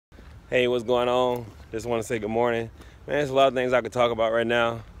Hey, what's going on? Just want to say good morning. Man, there's a lot of things I could talk about right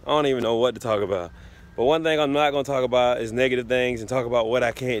now. I don't even know what to talk about. But one thing I'm not going to talk about is negative things and talk about what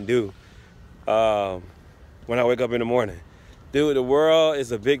I can't do when I wake up in the morning. Dude, the world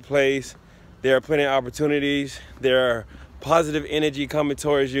is a big place. There are plenty of opportunities. There are positive energy coming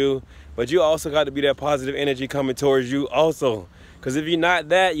towards you. But you also got to be that positive energy coming towards you also. Because if you're not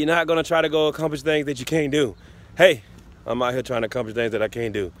that, you're not going to try to go accomplish things that you can't do. Hey, I'm out here trying to accomplish things that I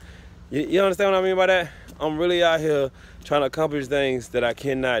can't do. You understand what I mean by that? I'm really out here trying to accomplish things that I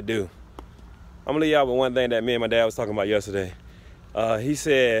cannot do. I'm gonna leave y'all with one thing that me and my dad was talking about yesterday. He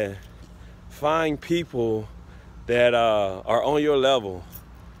said, find people that are on your level.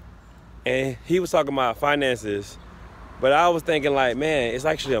 And he was talking about finances, but I was thinking like, man, it's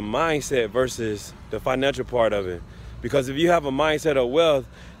actually a mindset versus the financial part of it. Because if you have a mindset of wealth,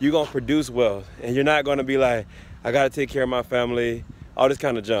 you're gonna produce wealth. And you're not gonna be like, I gotta take care of my family, all this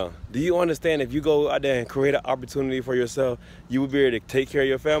kind of junk. Do you understand if you go out there and create an opportunity for yourself, you will be able to take care of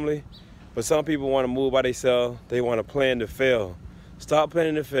your family? But some people want to move by themselves. They want to plan to fail. Stop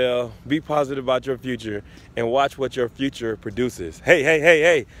planning to fail. Be positive about your future and watch what your future produces.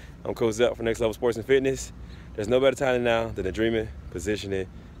 Hey. I'm Coach Zep for Next Level Sports and Fitness. There's no better time than now than to dream it, position it,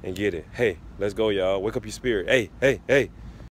 and get it. Hey, let's go, y'all. Wake up your spirit. Hey.